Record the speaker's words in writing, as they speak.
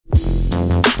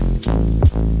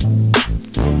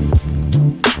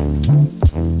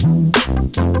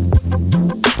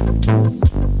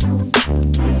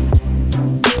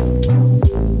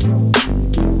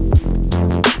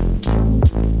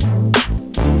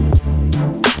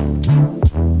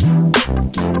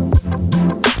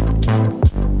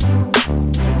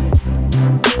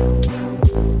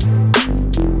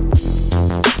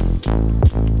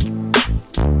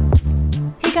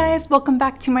welcome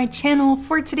back to my channel.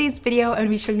 For today's video, I'm going to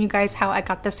be showing you guys how I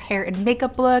got this hair and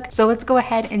makeup look. So let's go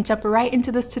ahead and jump right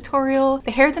into this tutorial.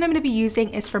 The hair that I'm going to be using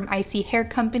is from Isee Hair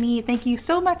Company. Thank you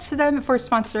so much to them for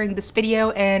sponsoring this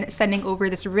video and sending over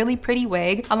this really pretty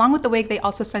wig. Along with the wig, they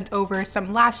also sent over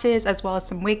some lashes as well as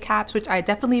some wig caps, which I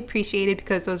definitely appreciated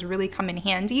because those really come in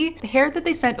handy. The hair that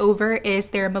they sent over is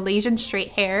their Malaysian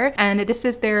straight hair, and this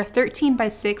is their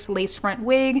 13x6 lace front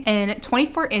wig and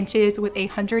 24 inches with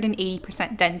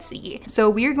 180% density. So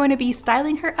we are going to be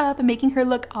styling her up and making her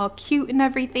look all cute and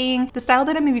everything. The style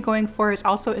that I'm going to be going for is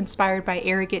also inspired by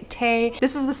Arrogant Tay.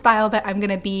 This is the style that I'm going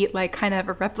to be like kind of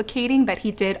replicating that he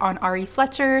did on Ari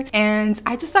Fletcher, and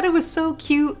I just thought it was so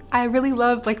cute. I really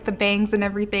love like the bangs and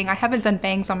everything. I haven't done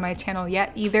bangs on my channel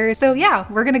yet either. So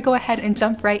yeah, we're going to go ahead and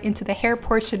jump right into the hair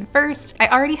portion first. I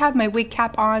already have my wig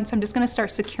cap on, so I'm just going to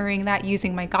start securing that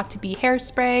using my Got To Be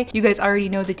hairspray. You guys already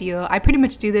know the deal. I pretty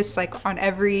much do this like on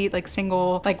every like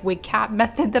single like wig cap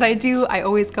method that I do. I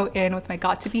always go in with my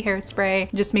Got To Be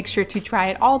hairspray. Just make sure to dry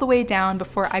it all the way down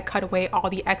before I cut away all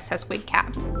the excess wig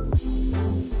cap.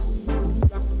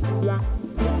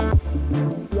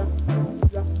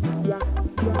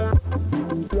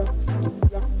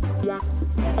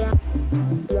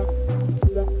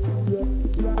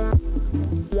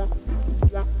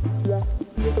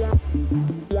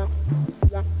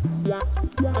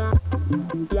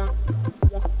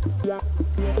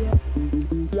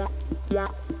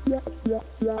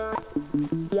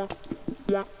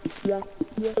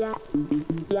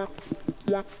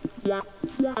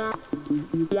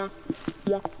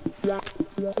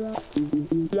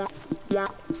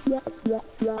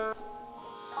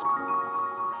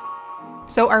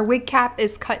 So our wig cap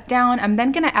is cut down. I'm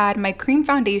then gonna add my cream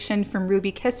foundation from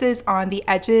Ruby Kisses on the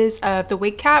edges of the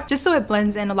wig cap, just so it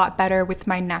blends in a lot better with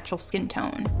my natural skin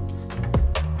tone.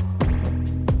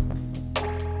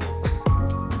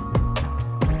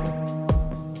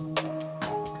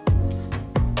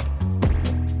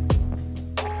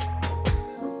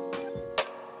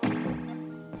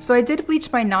 So I did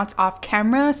bleach my knots off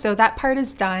camera, so that part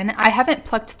is done. I haven't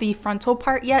plucked the frontal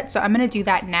part yet, so I'm gonna do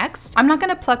that next. I'm not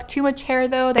gonna pluck too much hair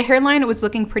though. The hairline was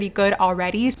looking pretty good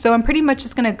already, so I'm pretty much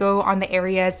just gonna go on the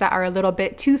areas that are a little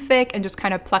bit too thick and just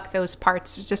kind of pluck those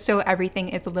parts just so everything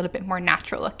is a little bit more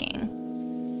natural looking.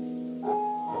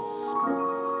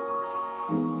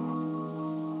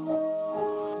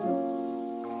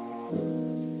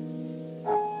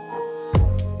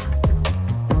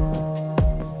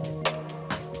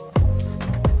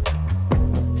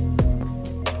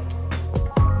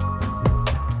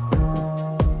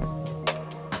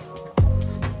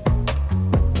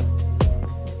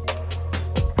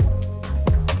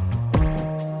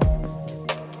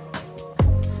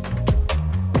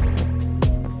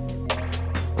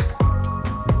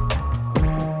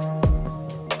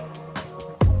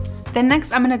 Then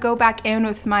next, I'm gonna go back in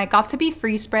with my Got To Be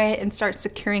Free Spray and start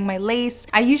securing my lace.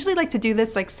 I usually like to do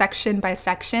this like section by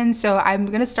section, so I'm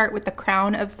gonna start with the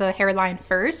crown of the hairline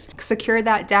first, secure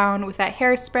that down with that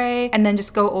hairspray, and then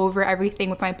just go over everything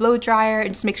with my blow dryer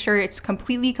and just make sure it's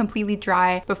completely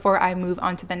dry before I move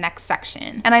on to the next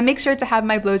section. And I make sure to have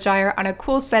my blow dryer on a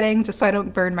cool setting just so I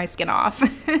don't burn my skin off.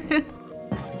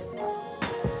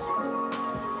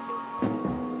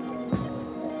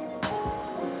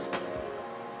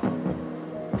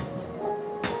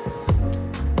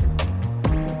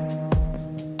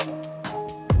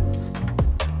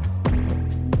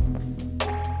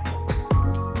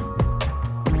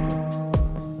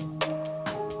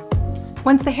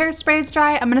 Once the hairspray is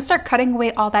dry, I'm gonna start cutting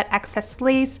away all that excess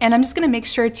lace, and I'm just gonna make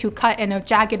sure to cut in a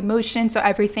jagged motion so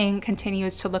everything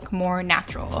continues to look more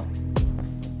natural.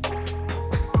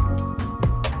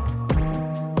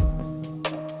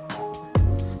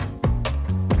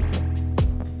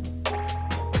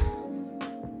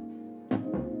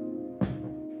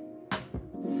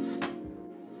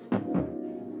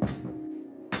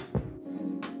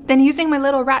 Then using my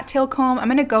little rat tail comb, I'm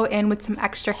gonna go in with some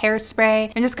extra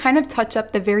hairspray and just kind of touch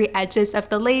up the very edges of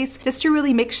the lace just to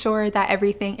really make sure that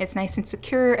everything is nice and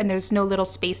secure and there's no little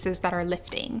spaces that are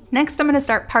lifting. Next, I'm gonna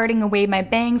start parting away my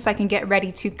bangs so I can get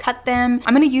ready to cut them.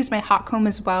 I'm gonna use my hot comb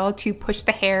as well to push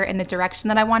the hair in the direction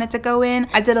that I want it to go in.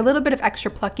 I did a little bit of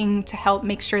extra plucking to help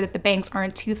make sure that the bangs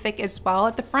aren't too thick as well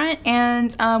at the front.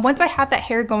 And once I have that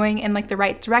hair going in like the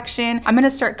right direction, I'm gonna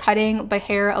start cutting the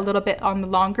hair a little bit on the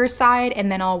longer side,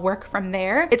 and then I'll I'll work from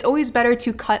there. It's always better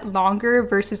to cut longer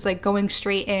versus like going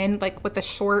straight in like with a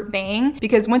short bang,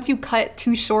 because once you cut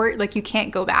too short, like you can't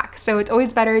go back. So it's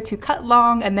always better to cut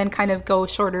long and then kind of go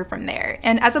shorter from there.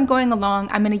 And as I'm going along,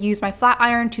 I'm gonna use my flat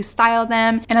iron to style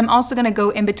them. And I'm also gonna go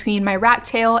in between my rat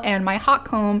tail and my hot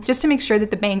comb just to make sure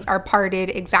that the bangs are parted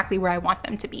exactly where I want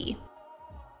them to be.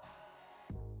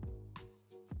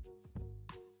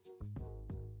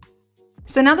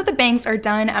 So now that the bangs are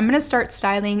done, I'm gonna start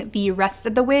styling the rest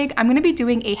of the wig. I'm gonna be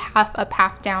doing a half up,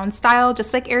 half down style,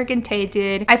 just like Arrogante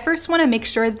did. I first wanna make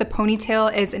sure that the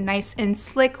ponytail is nice and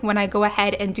slick when I go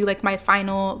ahead and do like my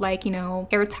final, like, you know,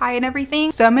 hair tie and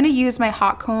everything. So I'm gonna use my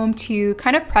hot comb to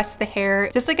kind of press the hair,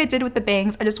 just like I did with the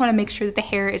bangs. I just wanna make sure that the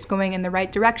hair is going in the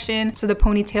right direction so the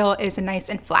ponytail is nice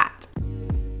and flat.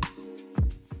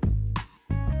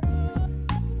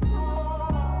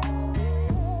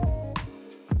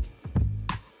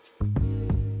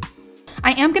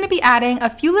 I am going to be adding a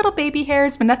few little baby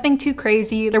hairs, but nothing too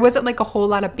crazy. There wasn't like a whole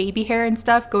lot of baby hair and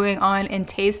stuff going on in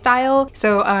Tay's style.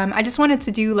 So I just wanted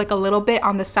to do like a little bit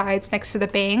on the sides next to the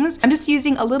bangs. I'm just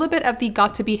using a little bit of the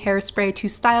Got To Be hairspray to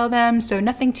style them, so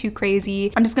nothing too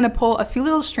crazy. I'm just going to pull a few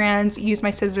little strands, use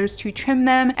my scissors to trim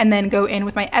them, and then go in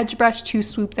with my edge brush to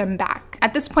swoop them back.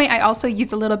 At this point, I also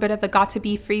used a little bit of the Got To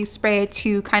Be freeze spray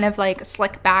to kind of like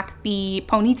slick back the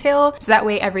ponytail, so that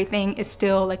way everything is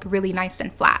still like really nice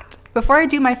and flat. Before I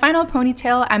do my final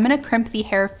ponytail, I'm gonna crimp the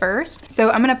hair first. So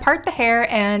I'm gonna part the hair,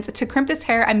 and to crimp this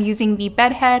hair, I'm using the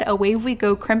Bedhead Away We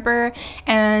Go crimper.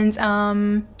 And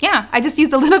yeah, I just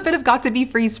used a little bit of Got To Be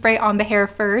freeze spray on the hair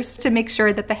first to make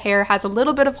sure that the hair has a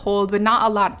little bit of hold, but not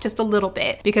a lot, just a little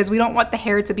bit, because we don't want the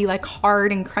hair to be like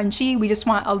hard and crunchy. We just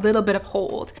want a little bit of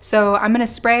hold. So I'm gonna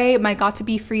spray my Got To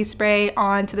Be freeze spray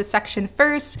onto the section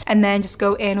first, and then just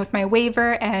go in with my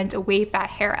waver and wave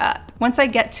that hair up. Once I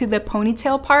get to the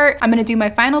ponytail part, I'm gonna do my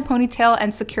final ponytail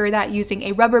and secure that using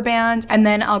a rubber band, and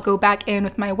then I'll go back in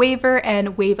with my waver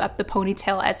and wave up the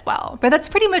ponytail as well. But that's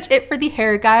pretty much it for the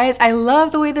hair, guys. I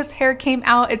love the way this hair came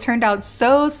out. It turned out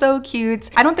so cute.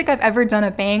 I don't think I've ever done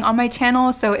a bang on my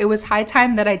channel, so it was high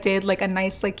time that I did like a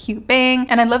nice like cute bang.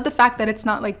 And I love the fact that it's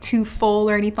not like too full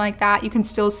or anything like that. You can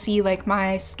still see like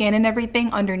my skin and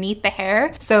everything underneath the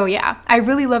hair. So yeah, I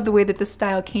really love the way that this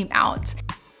style came out.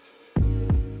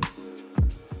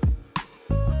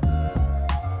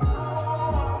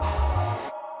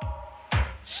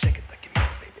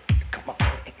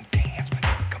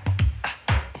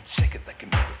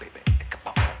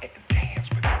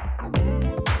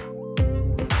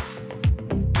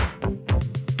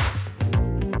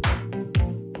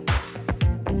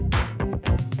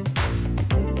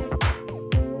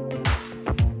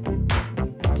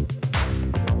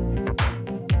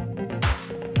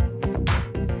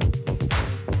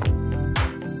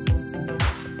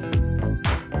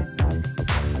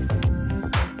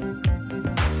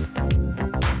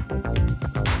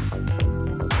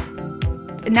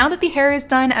 Now that the hair is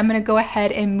done, I'm gonna go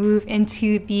ahead and move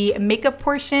into the makeup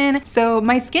portion. So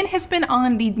my skin has been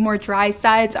on the more dry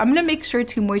side, so I'm gonna make sure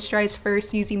to moisturize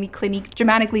first using the Clinique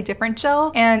Dramatically Different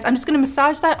Gel. And I'm just gonna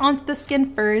massage that onto the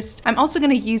skin first. I'm also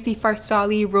gonna use the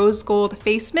Farsali Rose Gold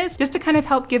Face Mist just to kind of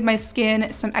help give my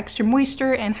skin some extra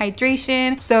moisture and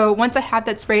hydration. So once I have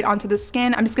that sprayed onto the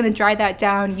skin, I'm just gonna dry that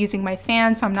down using my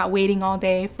fan so I'm not waiting all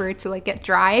day for it to like get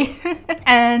dry.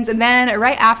 And then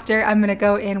right after, I'm gonna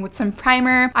go in with some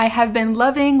primer. I have been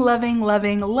loving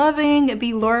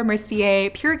the Laura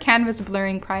Mercier Pure Canvas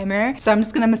Blurring Primer. So I'm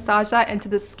just gonna massage that into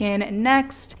the skin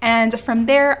next. And from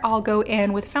there, I'll go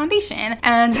in with foundation.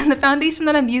 And the foundation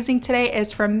that I'm using today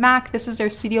is from MAC. This is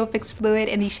their Studio Fix Fluid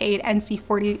in the shade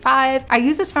NC45. I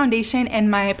used this foundation in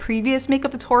my previous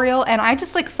makeup tutorial, and I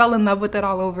just like fell in love with it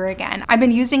all over again. I've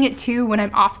been using it too when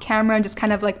I'm off camera and just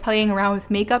kind of like playing around with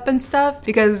makeup and stuff,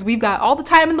 because we've got all the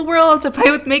time in the world to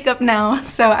play with makeup now.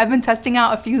 So I've been testing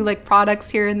out a few like products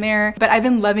here and there, but I've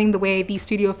been loving the way the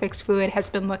Studio Fix Fluid has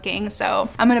been looking. So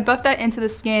I'm gonna buff that into the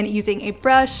skin using a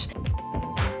brush.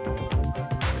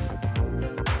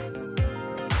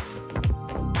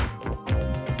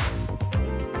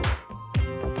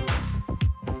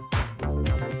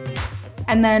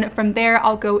 And then from there,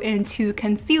 I'll go into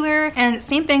concealer. And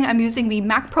same thing, I'm using the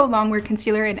MAC Pro Longwear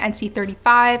Concealer in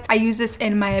NC35. I use this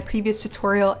in my previous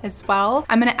tutorial as well.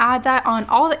 I'm gonna add that on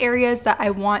all the areas that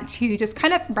I want to just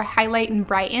kind of highlight and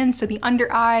brighten. So the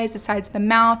under eyes, the sides of the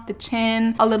mouth, the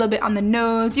chin, a little bit on the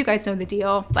nose. You guys know the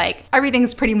deal. Like,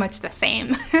 everything's pretty much the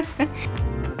same.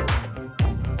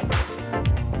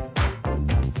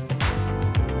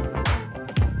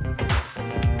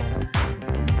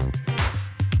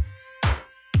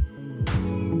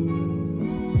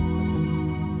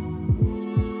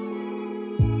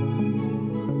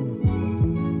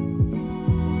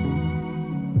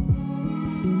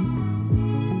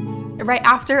 Right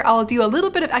after, I'll do a little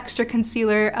bit of extra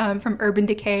concealer from Urban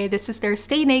Decay. This is their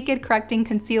Stay Naked Correcting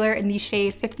Concealer in the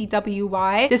shade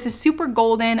 50WY. This is super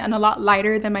golden and a lot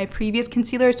lighter than my previous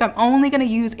concealer, so I'm only gonna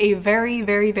use a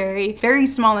very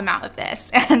small amount of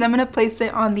this. And I'm gonna place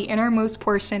it on the innermost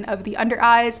portion of the under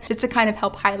eyes just to kind of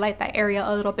help highlight that area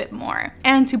a little bit more.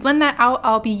 And to blend that out,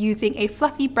 I'll be using a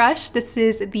fluffy brush. This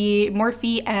is the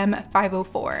Morphe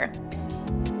M504.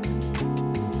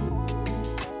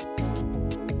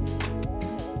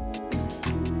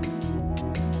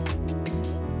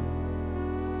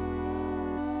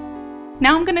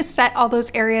 Now I'm gonna set all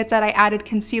those areas that I added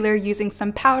concealer using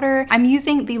some powder. I'm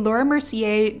using the Laura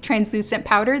Mercier translucent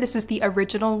powder. This is the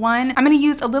original one. I'm gonna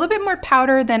use a little bit more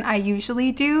powder than I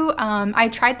usually do. I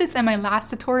tried this in my last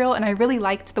tutorial and I really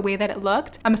liked the way that it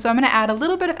looked. So I'm gonna add a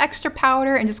little bit of extra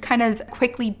powder and just kind of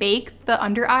quickly bake the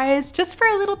under eyes just for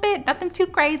a little bit, nothing too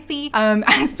crazy.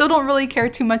 I still don't really care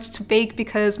too much to bake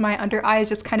because my under eyes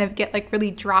just kind of get like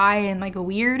really dry and like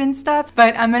weird and stuff.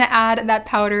 But I'm gonna add that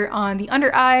powder on the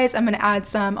under eyes. I'm gonna add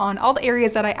some on all the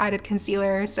areas that I added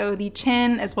concealer, so the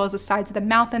chin as well as the sides of the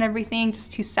mouth and everything,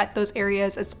 just to set those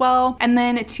areas as well. And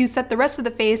then to set the rest of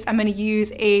the face, I'm going to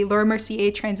use a Laura Mercier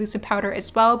translucent powder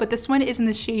as well, but this one is in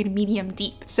the shade medium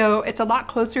deep, so it's a lot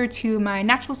closer to my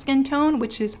natural skin tone,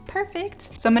 which is perfect.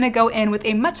 So I'm going to go in with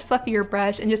a much fluffier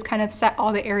brush and just kind of set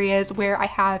all the areas where I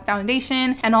have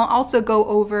foundation, and I'll also go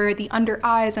over the under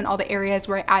eyes and all the areas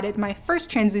where I added my first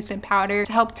translucent powder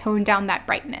to help tone down that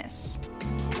brightness.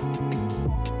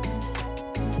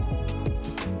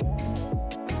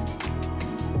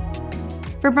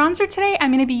 For bronzer today, I'm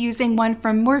going to be using one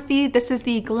from Morphe. This is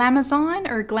the Glamazon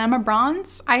or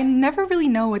Glamabronze. I never really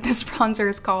know what this bronzer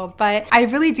is called, but I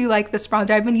really do like this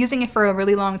bronzer. I've been using it for a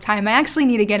really long time. I actually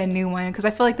need to get a new one because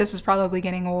I feel like this is probably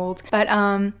getting old. But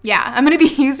yeah, I'm going to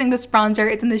be using this bronzer.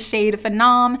 It's in the shade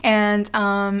Phenom, and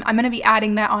I'm going to be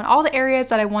adding that on all the areas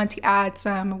that I want to add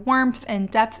some warmth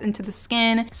and depth into the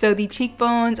skin. So the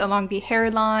cheekbones, along the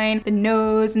hairline, the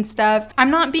nose and stuff. I'm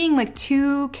not being like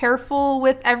too careful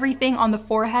with everything on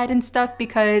the forehead and stuff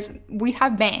because we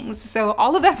have bangs, so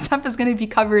all of that stuff is going to be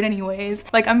covered anyways.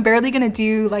 Like, I'm barely going to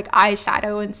do like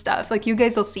eyeshadow and stuff. Like, you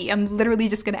guys will see, I'm literally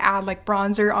just going to add like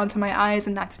bronzer onto my eyes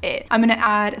and that's it. I'm going to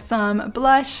add some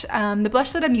blush. The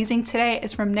blush that I'm using today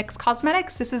is from NYX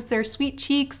Cosmetics. This is their Sweet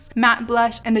Cheeks matte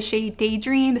blush in the shade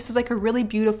Daydream. This is like a really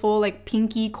beautiful like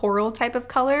pinky coral type of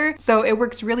color, so it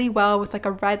works really well with like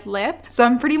a red lip. So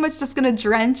I'm pretty much just going to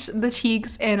drench the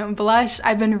cheeks in blush.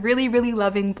 I've been really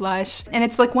loving blush, and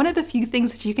it's like one of the few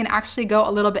things that you can actually go a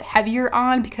little bit heavier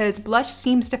on because blush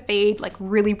seems to fade like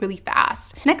really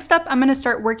fast. Next up, I'm going to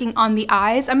start working on the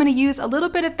eyes. I'm going to use a little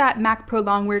bit of that MAC Pro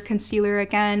Longwear concealer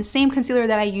again, same concealer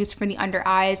that I used for the under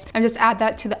eyes. And just add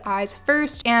that to the eyes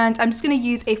first, and I'm just going to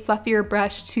use a fluffier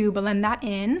brush to blend that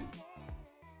in.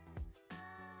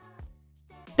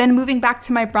 Then moving back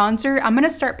to my bronzer, I'm going to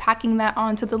start packing that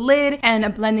onto the lid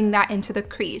and blending that into the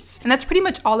crease. And that's pretty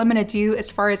much all I'm going to do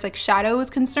as far as like shadow is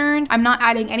concerned. I'm not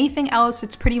adding anything else.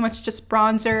 It's pretty much just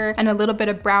bronzer and a little bit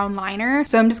of brown liner.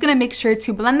 So I'm just going to make sure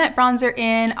to blend that bronzer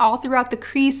in all throughout the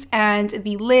crease and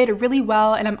the lid really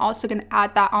well. And I'm also going to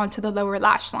add that onto the lower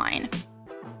lash line.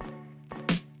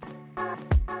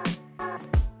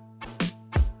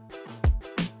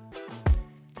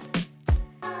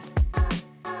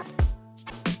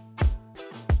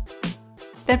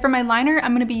 Then for my liner,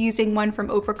 I'm going to be using one from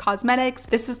Ofra Cosmetics.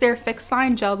 This is their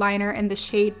Fixline gel liner in the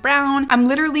shade brown. I'm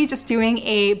literally just doing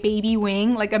a baby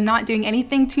wing. Like, I'm not doing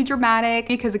anything too dramatic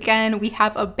because again, we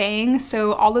have a bang.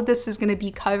 So all of this is going to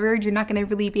be covered. You're not going to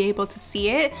really be able to see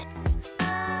it.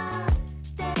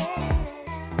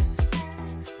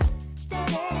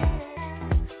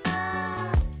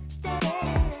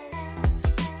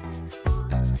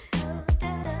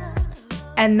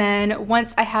 And then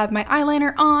once I have my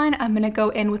eyeliner on, I'm gonna go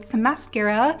in with some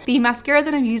mascara. The mascara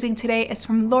that I'm using today is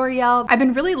from L'Oreal. I've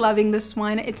been really loving this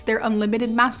one. It's their Unlimited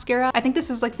mascara. I think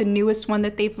this is like the newest one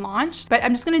that they've launched, but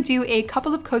I'm just gonna do a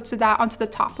couple of coats of that onto the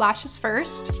top lashes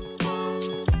first.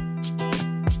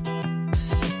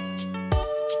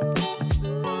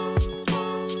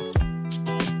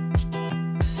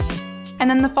 And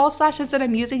then the false lashes that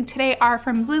I'm using today are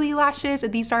from Lilly lashes.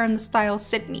 These are in the style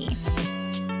Sydney.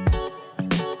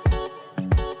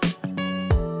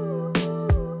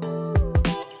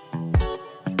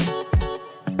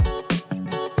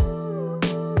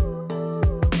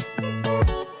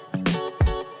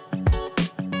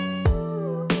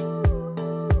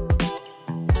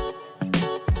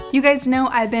 You guys know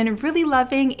I've been really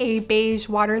loving a beige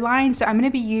waterline, so I'm going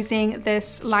to be using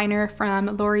this liner from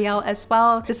L'Oreal as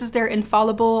well. This is their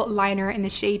Infallible liner in the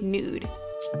shade Nude.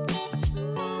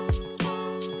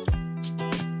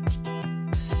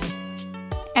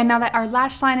 And now that our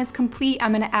lash line is complete,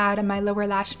 I'm gonna add my lower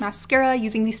lash mascara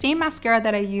using the same mascara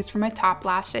that I used for my top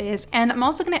lashes. And I'm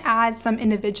also gonna add some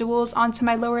individuals onto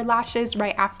my lower lashes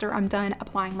right after I'm done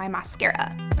applying my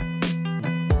mascara.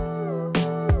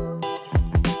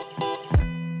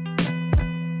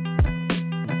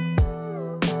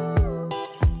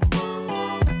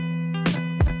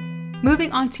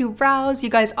 Moving on to brows, you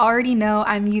guys already know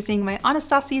I'm using my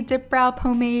Anastasia Dip Brow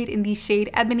Pomade in the shade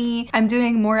Ebony. I'm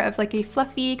doing more of like a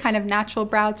fluffy kind of natural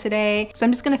brow today. So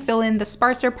I'm just gonna fill in the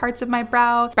sparser parts of my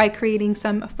brow by creating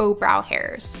some faux brow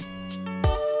hairs.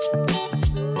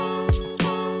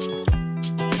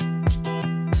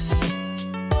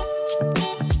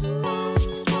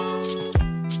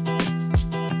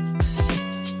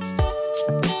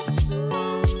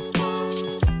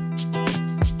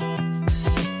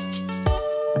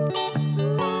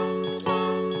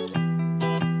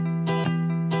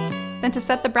 Then to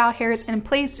set the brow hairs in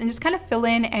place and just kind of fill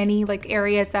in any like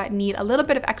areas that need a little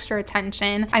bit of extra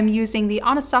attention, I'm using the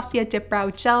Anastasia Dip Brow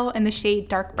Gel in the shade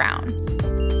Dark Brown.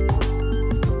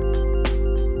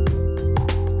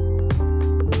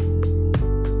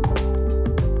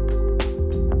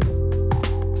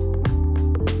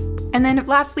 And then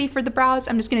lastly for the brows,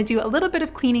 I'm just gonna do a little bit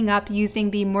of cleaning up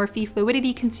using the Morphe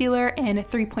Fluidity Concealer in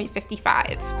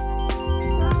 3.55.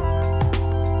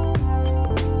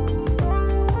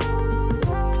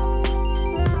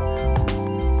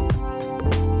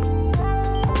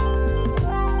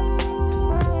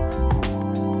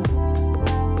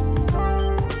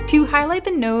 To highlight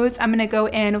the nose, I'm gonna go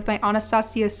in with my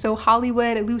Anastasia So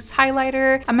Hollywood loose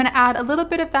highlighter. I'm gonna add a little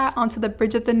bit of that onto the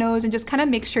bridge of the nose and just kind of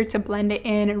make sure to blend it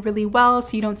in really well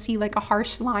so you don't see like a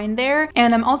harsh line there.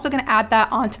 And I'm also gonna add that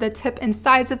onto the tip and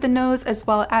sides of the nose as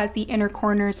well as the inner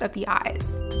corners of the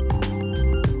eyes.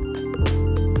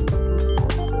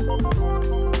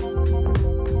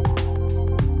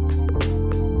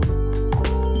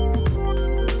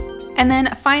 And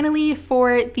then finally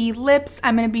for the lips,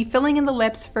 I'm gonna be filling in the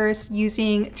lips first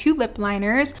using two lip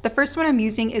liners. The first one I'm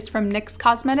using is from NYX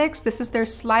Cosmetics. This is their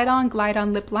Slide On Glide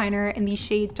On lip liner in the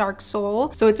shade Dark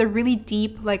Soul. So it's a really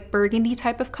deep like burgundy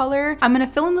type of color. I'm gonna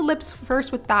fill in the lips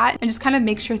first with that and just kind of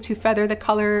make sure to feather the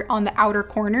color on the outer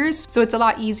corners. So it's a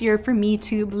lot easier for me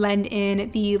to blend in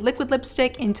the liquid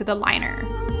lipstick into the liner.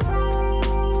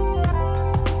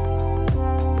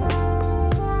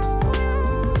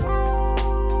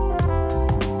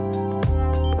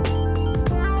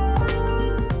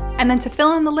 And then to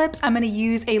fill in the lips, I'm gonna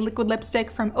use a liquid lipstick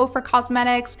from Ofra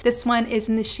Cosmetics. This one is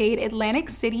in the shade Atlantic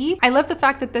City. I love the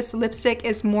fact that this lipstick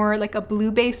is more like a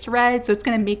blue-based red, so it's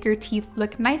gonna make your teeth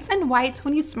look nice and white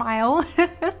when you smile.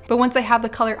 But once I have the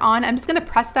color on, I'm just gonna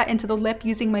press that into the lip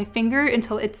using my finger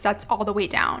until it sets all the way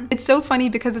down. It's so funny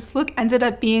because this look ended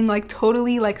up being like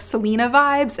totally like Selena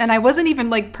vibes, and I wasn't even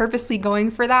like purposely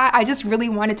going for that. I just really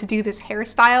wanted to do this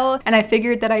hairstyle, and I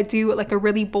figured that I'd do like a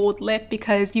really bold lip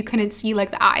because you couldn't see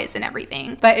like the eyes and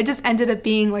everything. But it just ended up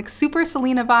being like super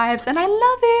Selena vibes, and I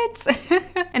love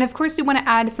it. And of course we want to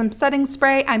add some setting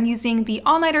spray. I'm using the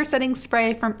All Nighter setting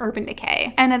spray from Urban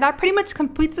Decay. And that pretty much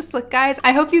completes this look, guys.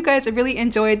 I hope you guys really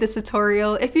enjoyed this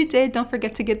tutorial. If you did, don't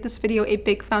forget to give this video a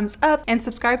big thumbs up and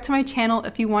subscribe to my channel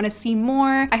if you want to see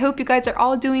more. I hope you guys are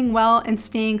all doing well and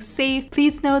staying safe.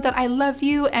 Please know that I love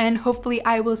you, and hopefully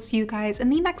I will see you guys in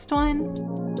the next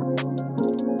one.